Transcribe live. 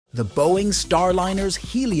The Boeing Starliner's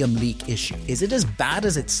helium leak issue. Is it as bad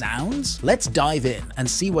as it sounds? Let's dive in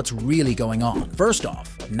and see what's really going on. First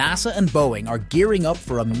off, NASA and Boeing are gearing up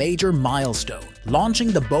for a major milestone,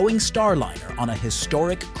 launching the Boeing Starliner on a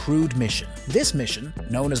historic crewed mission. This mission,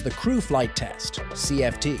 known as the Crew Flight Test,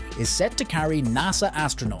 CFT, is set to carry NASA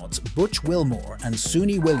astronauts Butch Wilmore and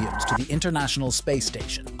Suni Williams to the International Space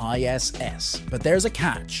Station, ISS. But there's a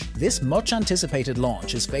catch. This much-anticipated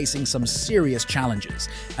launch is facing some serious challenges,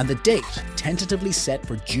 and the date, tentatively set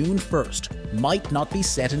for June 1st, might not be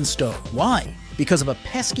set in stone. Why? Because of a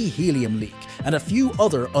pesky helium leak and a few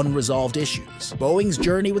other unresolved issues. Boeing's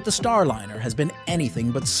journey with the Starliner has been anything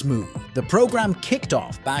but smooth. The program kicked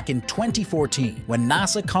off back in 2014 when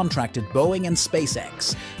NASA contracted Boeing and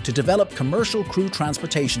SpaceX to develop commercial crew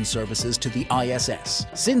transportation services to the ISS.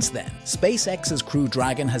 Since then, SpaceX's Crew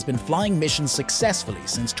Dragon has been flying missions successfully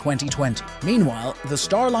since 2020. Meanwhile, the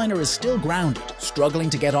Starliner is still grounded, struggling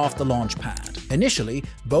to get off the launch pad. Initially,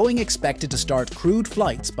 Boeing expected to start crewed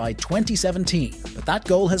flights by 2017, but that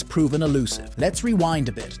goal has proven elusive. Let's rewind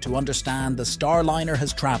a bit to understand the Starliner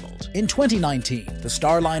has traveled. In 2019, the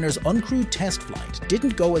Starliner's uncrewed test flight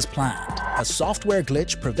didn't go as planned. A software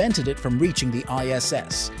glitch prevented it from reaching the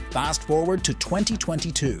ISS. Fast forward to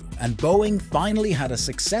 2022, and Boeing finally had a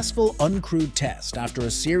successful uncrewed test after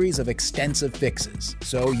a series of extensive fixes.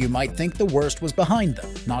 So you might think the worst was behind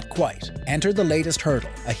them. Not quite. Enter the latest hurdle,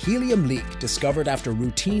 a helium leak discovered after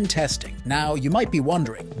routine testing. Now, you might be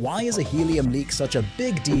wondering, why is a helium leak such a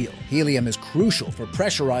big deal? Helium is crucial for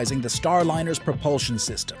pressurizing the Starliner's propulsion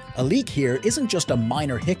system. A leak here isn't just a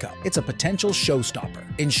minor hiccup, it's a potential showstopper.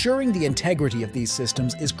 Ensuring the integrity of these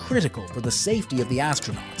systems is critical for the safety of the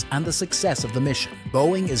astronauts and the success of the mission.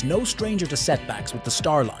 Boeing is no stranger to setbacks with the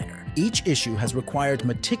Starliner. Each issue has required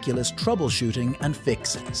meticulous troubleshooting and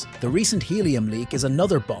fixes. The recent helium leak is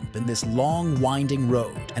another bump in this long, winding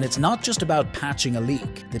road. And it's not just about patching a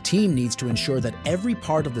leak. The team needs to ensure that every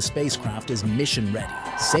part of the spacecraft is mission ready.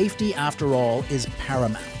 Safety, after all, is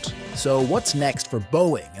paramount. So what's next for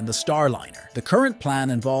Boeing and the Starliner? The current plan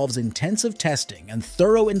involves intensive testing and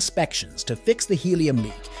thorough inspections to fix the helium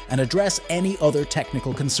leak and address any other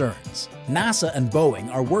technical concerns. NASA and Boeing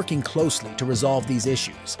are working closely to resolve these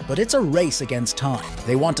issues, but it's a race against time.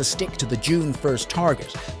 They want to stick to the June 1st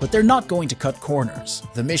target, but they're not going to cut corners.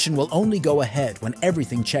 The mission will only go ahead when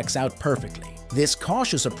everything checks out perfectly. This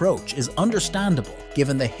cautious approach is understandable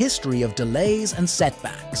given the history of delays and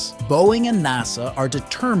setbacks. Boeing and NASA are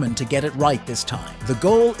determined to get it right this time. The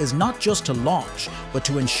goal is not just to launch, but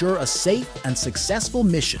to ensure a safe and successful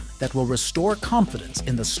mission that will restore confidence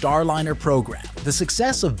in the Starliner program. The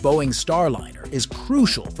success of Boeing's Starliner is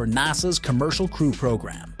crucial for NASA's commercial crew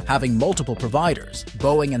program. Having multiple providers,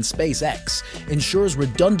 Boeing and SpaceX, ensures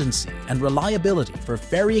redundancy and reliability for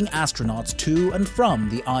ferrying astronauts to and from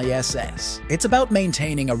the ISS. It's about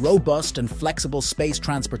maintaining a robust and flexible space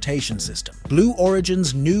transportation system. Blue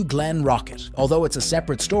Origin's New Glenn rocket, although it's a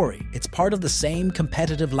separate story, it's part of the same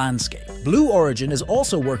competitive landscape. Blue Origin is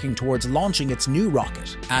also working towards launching its new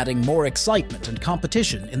rocket, adding more excitement and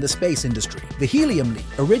competition in the space industry. The helium leak,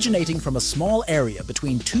 originating from a small area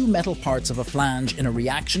between two metal parts of a flange in a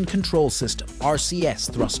reaction control system,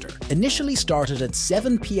 RCS thruster, initially started at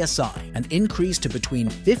 7 psi and increased to between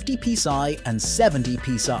 50 psi and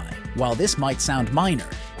 70 psi. While this might sound minor,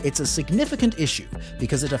 it's a significant issue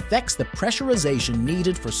because it affects the pressurization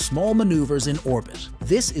needed for small maneuvers in orbit.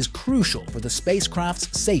 This is crucial for the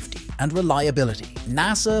spacecraft's safety and reliability.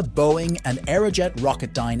 NASA, Boeing, and Aerojet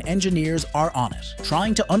Rocketdyne engineers are on it,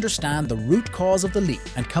 trying to understand the root cause of the leak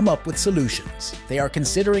and come up with solutions. They are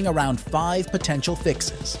considering around 5 potential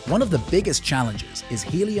fixes. One of the biggest challenges is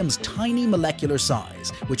helium's tiny molecular size,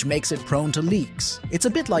 which makes it prone to leaks. It's a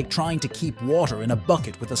bit like trying to keep water in a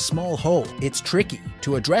bucket with a small hole. It's tricky.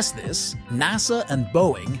 To address this, NASA and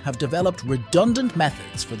Boeing have developed redundant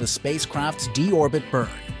methods for the spacecraft's deorbit burn.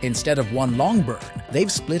 Instead of one long burn,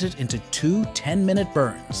 they've split it into 2 10-minute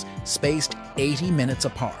burns, spaced 80 minutes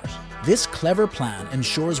apart. This clever plan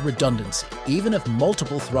ensures redundancy, even if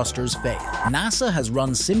multiple thrusters fail. NASA has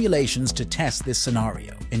run simulations to test this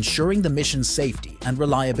scenario, ensuring the mission's safety and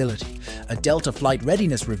reliability. A Delta Flight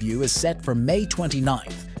Readiness review is set for May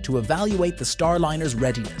 29th to evaluate the Starliner's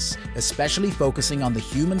readiness, especially focusing on the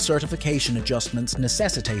human certification adjustments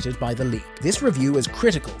necessitated by the leak. This review is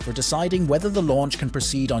critical for deciding whether the launch can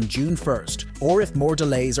proceed on June 1st or if more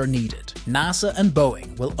delays are needed. NASA and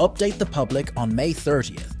Boeing will update the public on May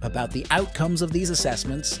 30th about the outcomes of these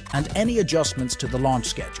assessments and any adjustments to the launch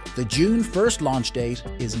schedule. The June 1st launch date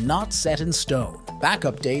is not set in stone.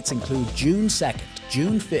 Backup dates include June 2nd,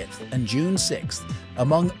 June 5th, and June 6th,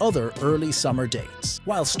 among other early summer dates.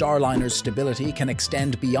 While Starliner's stability can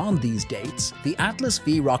extend beyond these dates, the Atlas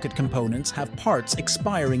V rocket components have parts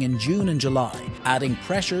expiring in June and July, adding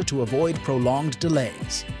pressure to avoid prolonged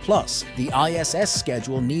delays. Plus, the ISS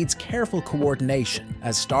schedule needs careful coordination,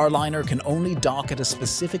 as Starliner can only dock at a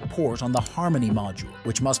specific port on the Harmony module,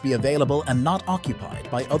 which must be available and not occupied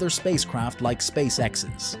by other spacecraft like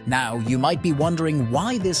SpaceX's. Now, you might be wondering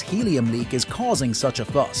why this helium leak is causing such a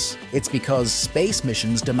fuss. It's because space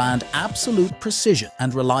missions demand absolute precision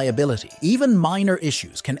and reliability. Even minor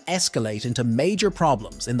issues can escalate into major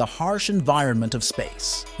problems in the harsh environment of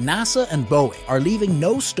space. NASA and Boeing are leaving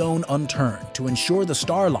no stone unturned to ensure the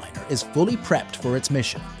Starliner is fully prepped for its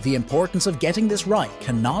mission. The importance of getting this right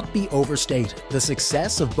cannot be overstated. The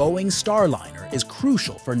success of Boeing's Starliner is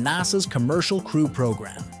crucial for NASA's commercial crew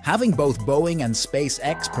program. Having both Boeing and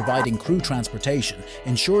SpaceX providing crew transportation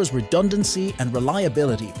ensures redundancy and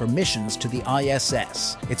reliability for missions to the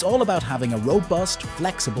ISS. It's all about having a robust,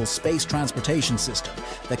 flexible space transportation system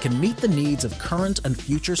that can meet the needs of current and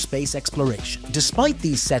future space exploration. Despite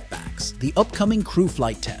these setbacks, the upcoming Crew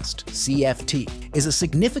Flight Test, CFT, is a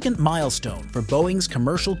significant milestone for Boeing's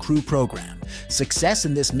commercial crew program. Success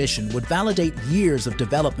in this mission would validate years of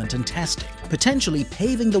development and testing, potentially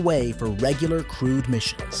paving the way for regular crewed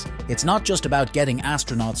missions. It's not just about getting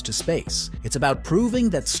astronauts to space, it's about proving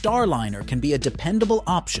that Starliner can be a dependable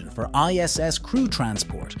option for ISS crew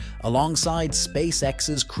transport alongside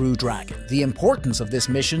SpaceX's Crew Dragon. The importance of this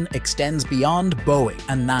mission extends beyond Boeing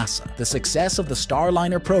and NASA. The success of the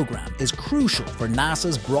Starliner program is crucial for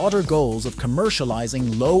NASA's broader goals of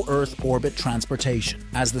commercializing low Earth orbit transportation.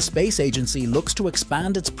 As the space agency looks to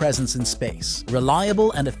expand its presence in space,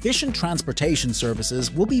 reliable and efficient transportation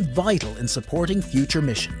services will be vital in supporting future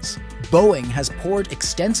missions. Boeing has poured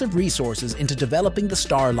extensive resources into developing the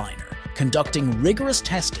Starliner, conducting rigorous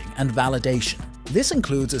testing and validation. This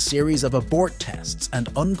includes a series of abort tests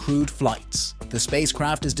and uncrewed flights. The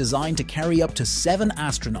spacecraft is designed to carry up to 7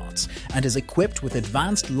 astronauts and is equipped with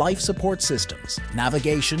advanced life support systems,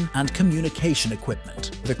 navigation, and communication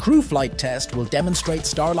equipment. The crew flight test will demonstrate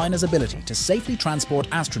Starliner's ability to safely transport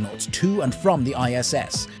astronauts to and from the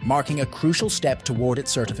ISS, marking a crucial step toward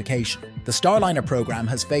its certification. The Starliner program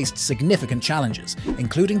has faced significant challenges,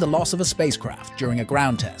 including the loss of a spacecraft during a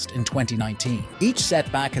ground test in 2019. Each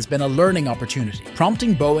setback has been a learning opportunity,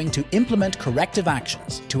 prompting Boeing to implement corrective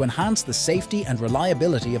actions to enhance the safety and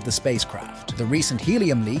reliability of the spacecraft. The recent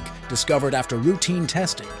helium leak, discovered after routine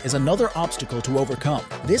testing, is another obstacle to overcome.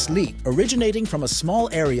 This leak, originating from a small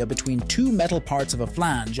area between 2 metal parts of a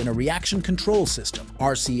flange in a reaction control system,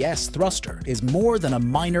 RCS thruster, is more than a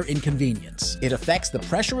minor inconvenience. It affects the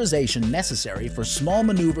pressurization necessary for small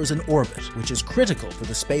maneuvers in orbit, which is critical for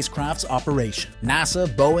the spacecraft's operation. NASA,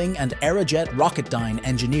 Boeing, and Aerojet Rocketdyne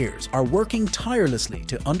engineers are working tirelessly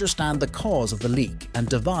to understand the cause of the leak and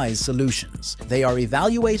devise solutions. They are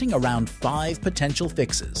evaluating around 5 potential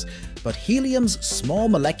fixes, but helium's small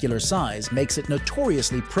molecular size makes it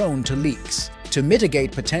notoriously prone to leaks. To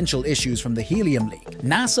mitigate potential issues from the helium leak,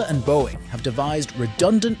 NASA and Boeing have devised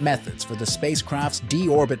redundant methods for the spacecraft's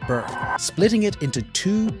deorbit burn, splitting it into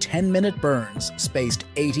 2 10-minute burns spaced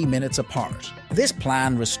 80 minutes apart. This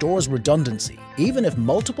plan restores redundancy even if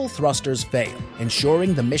multiple thrusters fail,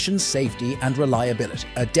 ensuring the mission's safety and reliability.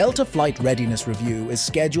 A Delta Flight Readiness review is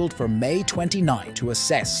scheduled for May 29 to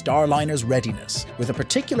assess Starliner's readiness, with a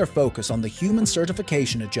particular focus on the human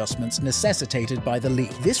certification adjustments necessitated by the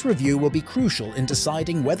leak. This review will be crucial in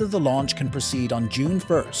deciding whether the launch can proceed on June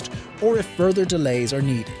 1st or if further delays are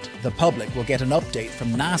needed. The public will get an update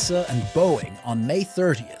from NASA and Boeing on May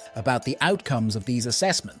 30th about the outcomes of these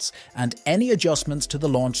assessments and any adjustments to the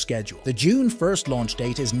launch schedule. The June 1st launch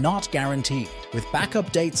date is not guaranteed, with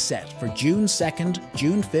backup dates set for June 2nd,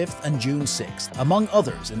 June 5th, and June 6th, among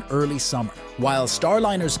others in early summer. While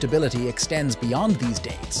Starliner's stability extends beyond these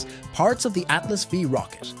dates, parts of the Atlas V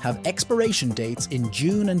rocket have expiration dates in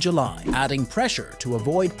June and July, adding pressure to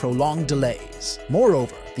avoid prolonged delays.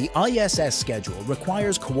 Moreover, the ISS schedule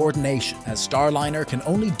requires coordination, as Starliner can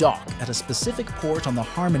only dock at a specific port on the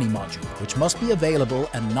Harmony module, which must be available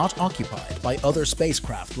and not occupied by other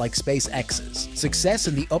spacecraft like SpaceX's. Success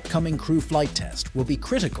in the upcoming crew flight test will be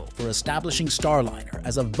critical for establishing Starliner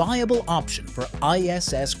as a viable option for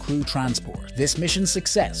ISS crew transport. This mission's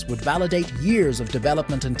success would validate years of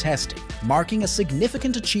development and testing, marking a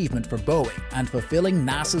significant achievement for Boeing and fulfilling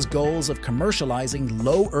NASA's goals of commercializing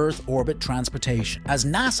low Earth orbit transportation. As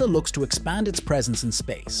NASA looks to expand its presence in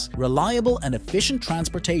space, reliable and efficient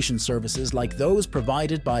transportation services like those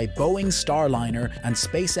provided by Boeing's Starliner and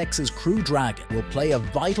SpaceX's Crew Dragon will play a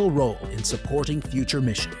vital role in supporting future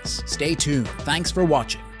missions. Stay tuned. Thanks for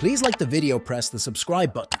watching. Please like the video, press the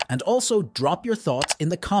subscribe button, and also drop your thoughts in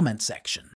the comment section.